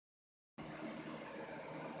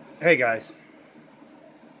Hey guys,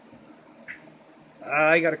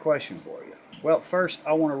 I got a question for you. Well, first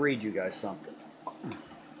I want to read you guys something. Hold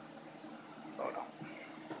on.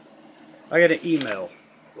 I got an email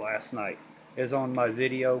last night. It's on my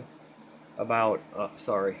video about. It's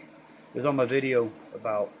on my video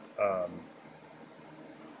about. Uh,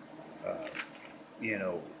 you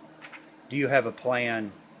know, do you have a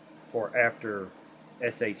plan for after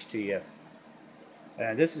SHTF?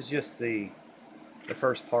 And this is just the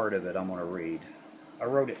first part of it. I'm going to read. I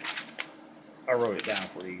wrote it. I wrote it down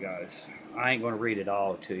for you guys. I ain't going to read it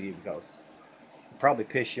all to you because it'll probably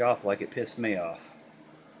piss you off like it pissed me off.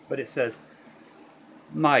 But it says,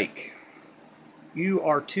 Mike, you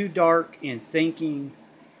are too dark in thinking,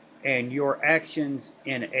 and your actions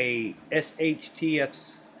in a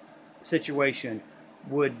SHTF situation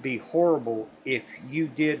would be horrible if you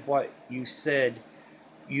did what you said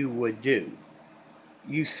you would do.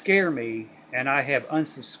 You scare me, and I have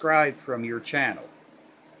unsubscribed from your channel.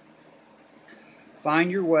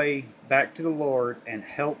 Find your way back to the Lord and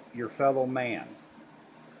help your fellow man.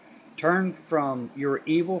 Turn from your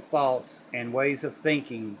evil thoughts and ways of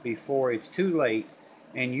thinking before it's too late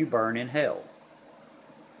and you burn in hell.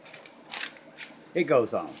 It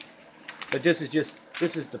goes on. But this is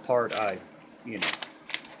the part I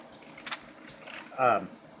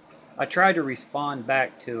tried to respond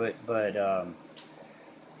back to it, but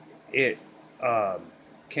it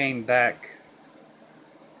came back.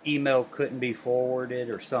 Email couldn't be forwarded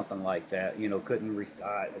or something like that.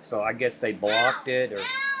 So I guess they blocked it,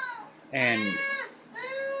 and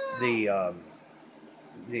the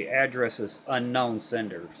address is unknown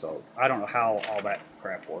sender. So I don't know how all that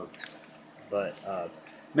crap works, but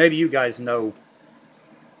maybe you guys know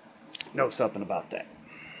something about that.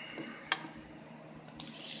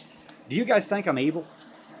 Do you guys think I'm evil?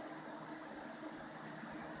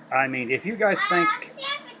 I mean, if you guys think,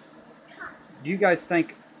 do you guys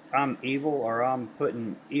think I'm evil or I'm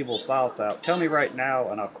putting evil thoughts out? Tell me right now,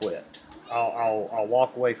 and I'll quit. I'll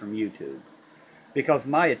walk away from YouTube, because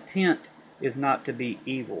my intent is not to be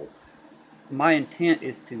evil. My intent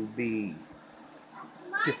is to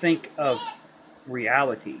think of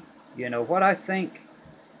reality. You know what I think.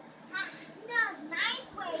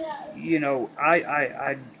 You know,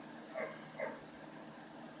 I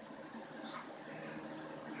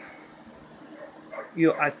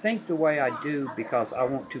think the way I do because I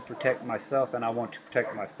want to protect myself and I want to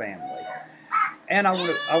protect my family, and I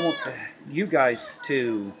want you guys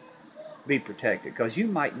to be protected, because you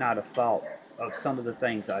might not have thought of some of the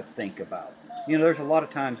things I think about. You know, there's a lot of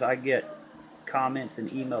times I get comments and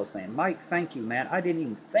emails saying, "Mike, thank you, man. I didn't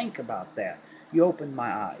even think about that. You opened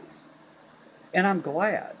my eyes," and I'm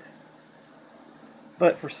glad.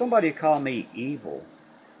 But for somebody to call me evil,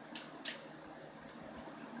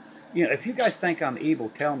 you know, if you guys think I'm evil,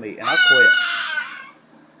 tell me, and I'll quit.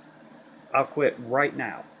 I'll quit right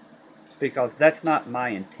now, because that's not my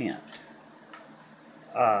intent.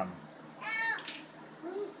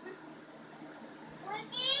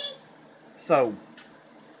 So,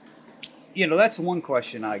 you know, that's one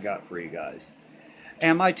question I got for you guys.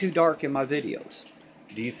 Am I too dark in my videos?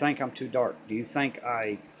 Do you think I'm too dark? Do you think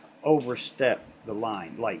I overstep the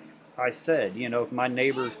line? Like I said, you know, if my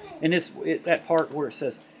neighbor, and that part where it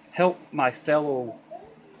says, help my fellow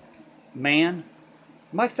man,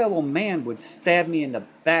 my fellow man would stab me in the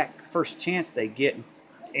back first chance they get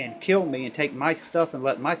and kill me and take my stuff and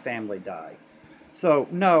let my family die. So,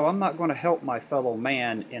 no, I'm not going to help my fellow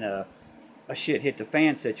man in a shit hit the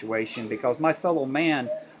fan situation, because my fellow man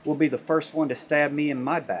will be the first one to stab me in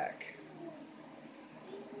my back.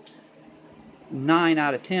 9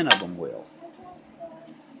 out of 10 of them will.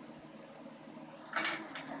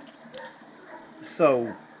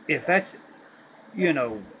 So, if that's, you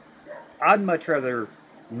know, I'd much rather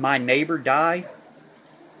my neighbor die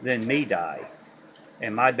than me die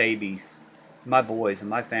and my babies, my boys, and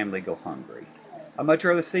my family go hungry. I'd much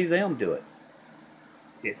rather see them do it.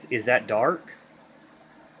 Is that dark?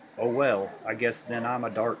 Oh well, I guess then I'm a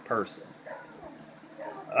dark person.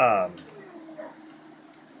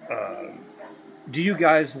 Do you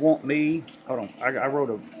guys want me, hold on, I wrote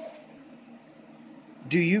a,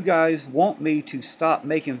 do you guys want me to stop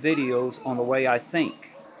making videos on the way I think?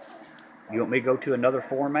 You want me to go to another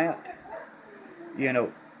format? You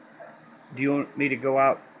know, do you want me to go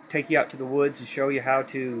out, take you out to the woods and show you how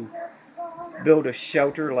to build a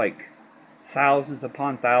shelter like thousands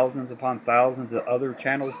upon thousands upon thousands of other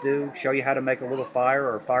channels do? Show you how to make a little fire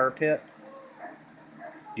or a fire pit?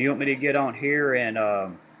 Do you want me to get on here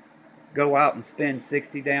and go out and spend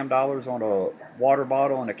 $60 damn on a water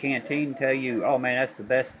bottle and a canteen and tell you, oh man, that's the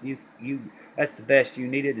best that's the best you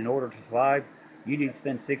needed in order to survive? You need to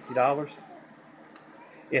spend $60.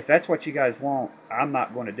 If that's what you guys want, I'm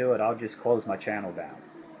not going to do it. I'll just close my channel down.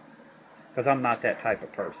 Because I'm not that type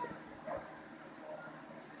of person.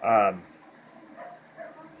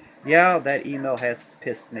 Yeah, that email has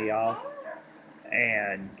pissed me off.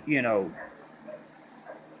 And, you know,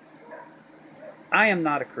 I am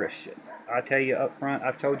not a Christian. I'll tell you up front,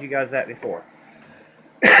 I've told you guys that before.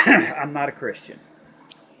 I'm not a Christian.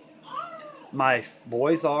 My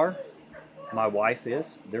boys are. My wife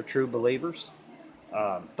is. They're true believers.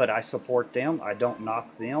 But I support them. I don't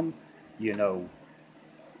knock them. You know,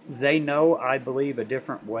 they know I believe a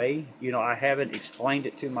different way. You know, I haven't explained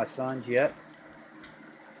it to my sons yet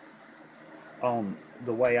on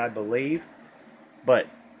the way I believe. But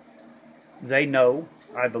they know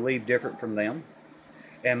I believe different from them.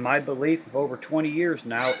 And my belief of over 20 years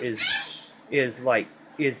now is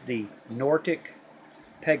the Nordic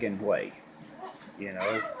pagan way. You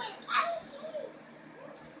know,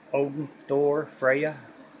 Odin, Thor, Freya,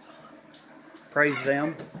 praise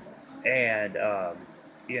them. And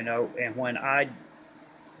you know, and when I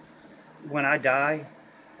die,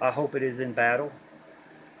 I hope it is in battle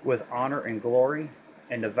with honor and glory,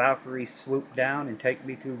 and the Valkyries swoop down and take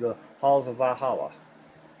me to the halls of Valhalla.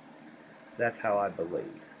 That's how I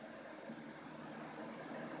believe.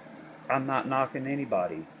 I'm not knocking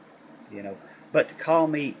anybody, you know, but to call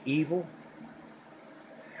me evil,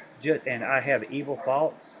 and I have evil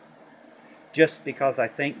thoughts, just because I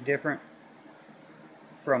think different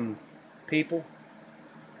from people,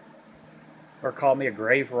 or call me a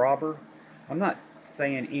grave robber. I'm not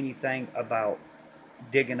saying anything about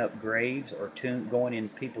digging up graves or going in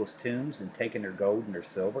people's tombs and taking their gold and their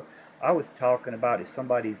silver. I was talking about if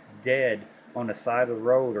somebody's dead on the side of the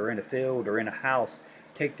road or in a field or in a house,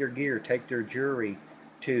 take their gear, take their jewelry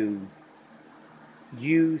to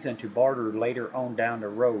use and to barter later on down the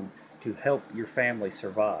road to help your family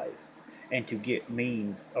survive and to get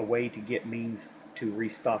means, a way to get means to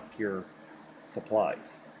restock your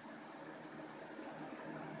supplies.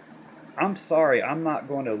 I'm sorry, I'm not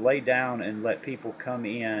going to lay down and let people come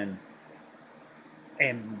in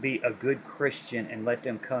and be a good Christian and let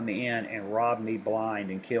them come in and rob me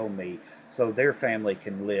blind and kill me so their family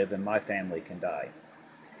can live and my family can die.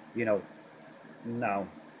 You know, no.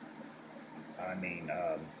 I mean,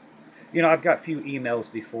 you know, I've got a few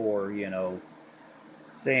emails before, you know,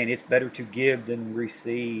 saying it's better to give than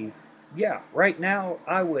receive. Yeah, right now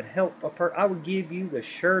I would help I would give you the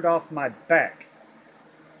shirt off my back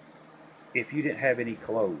if you didn't have any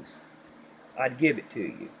clothes. I'd give it to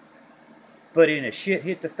you. But in a shit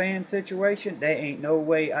hit the fan situation, there ain't no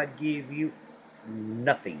way I'd give you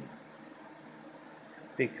nothing.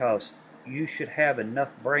 Because you should have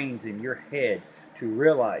enough brains in your head to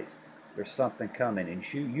realize there's something coming,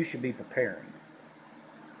 and you should be preparing.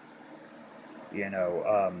 You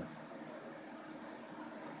know,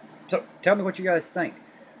 so tell me what you guys think.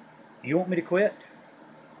 You want me to quit?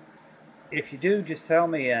 If you do, just tell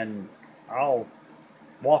me and I'll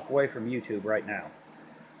walk away from YouTube right now.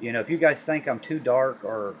 You know, if you guys think I'm too dark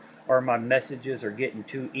or my messages are getting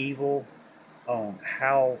too evil on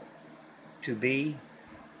how to be,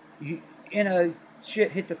 in a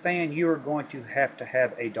shit hit the fan, you are going to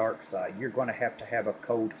have a dark side. You're going to have a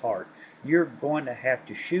cold heart. You're going to have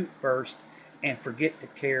to shoot first and forget to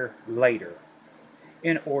care later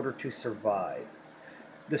in order to survive.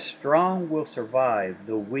 The strong will survive,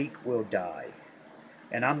 the weak will die.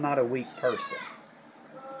 And I'm not a weak person.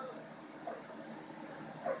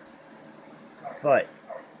 But,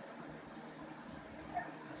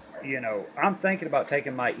 you know, I'm thinking about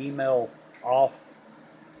taking my email off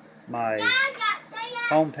my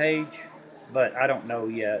homepage, but I don't know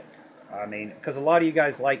yet. I mean, because a lot of you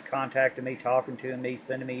guys like contacting me, talking to me,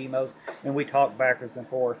 sending me emails, and we talk backwards and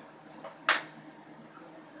forth.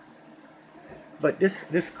 But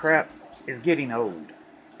this crap is getting old.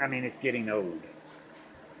 I mean, it's getting old.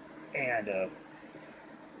 And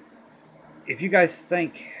if you guys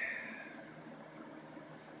think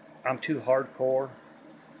I'm too hardcore,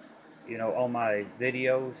 you know, on my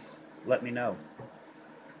videos, let me know.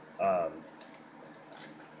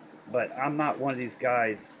 But I'm not one of these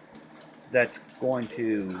guys that's going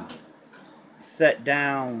to sit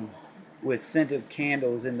down with scented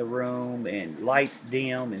candles in the room and lights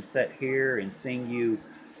dim and sit here and sing you,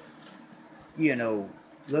 you know,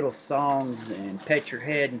 little songs and pet your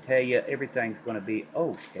head and tell you everything's going to be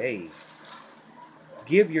okay.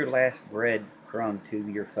 Give your last breadcrumb to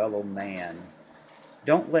your fellow man.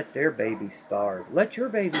 Don't let their baby starve. Let your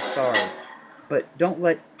baby starve, but don't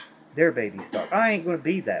let their baby starve. I ain't going to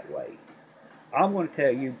be that way. I'm going to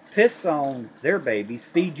tell you, piss on their babies,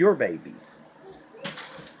 feed your babies.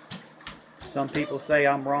 some people say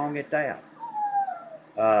I'm wrong at that.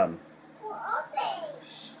 Um,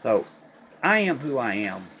 so I am who I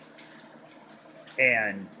am,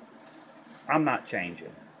 and I'm not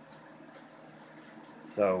changing.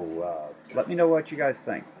 So let me know what you guys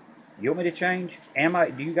think. You want me to change?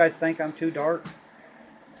 Do you guys think I'm too dark?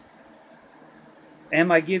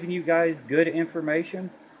 Am I giving you guys good information,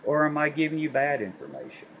 or am I giving you bad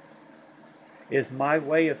information? Is my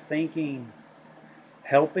way of thinking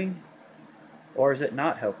helping, or is it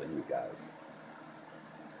not helping you guys?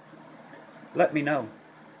 Let me know.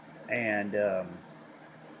 And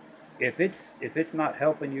if it's not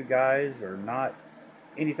helping you guys or not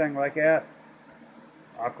anything like that,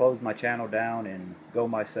 I'll close my channel down and go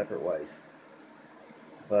my separate ways.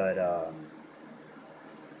 But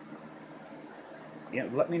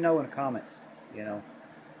let me know in the comments.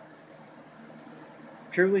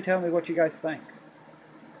 Truly tell me what you guys think.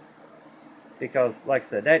 Because, like I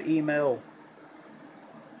said, that email,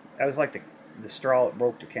 that was like the straw that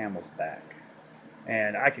broke the camel's back.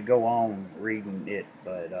 And I could go on reading it,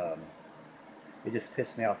 but it just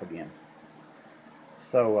pissed me off again.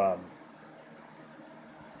 So,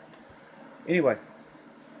 anyway,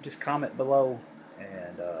 just comment below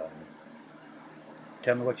and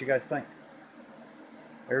tell me what you guys think.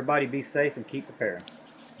 Everybody be safe and keep preparing.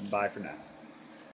 Bye for now.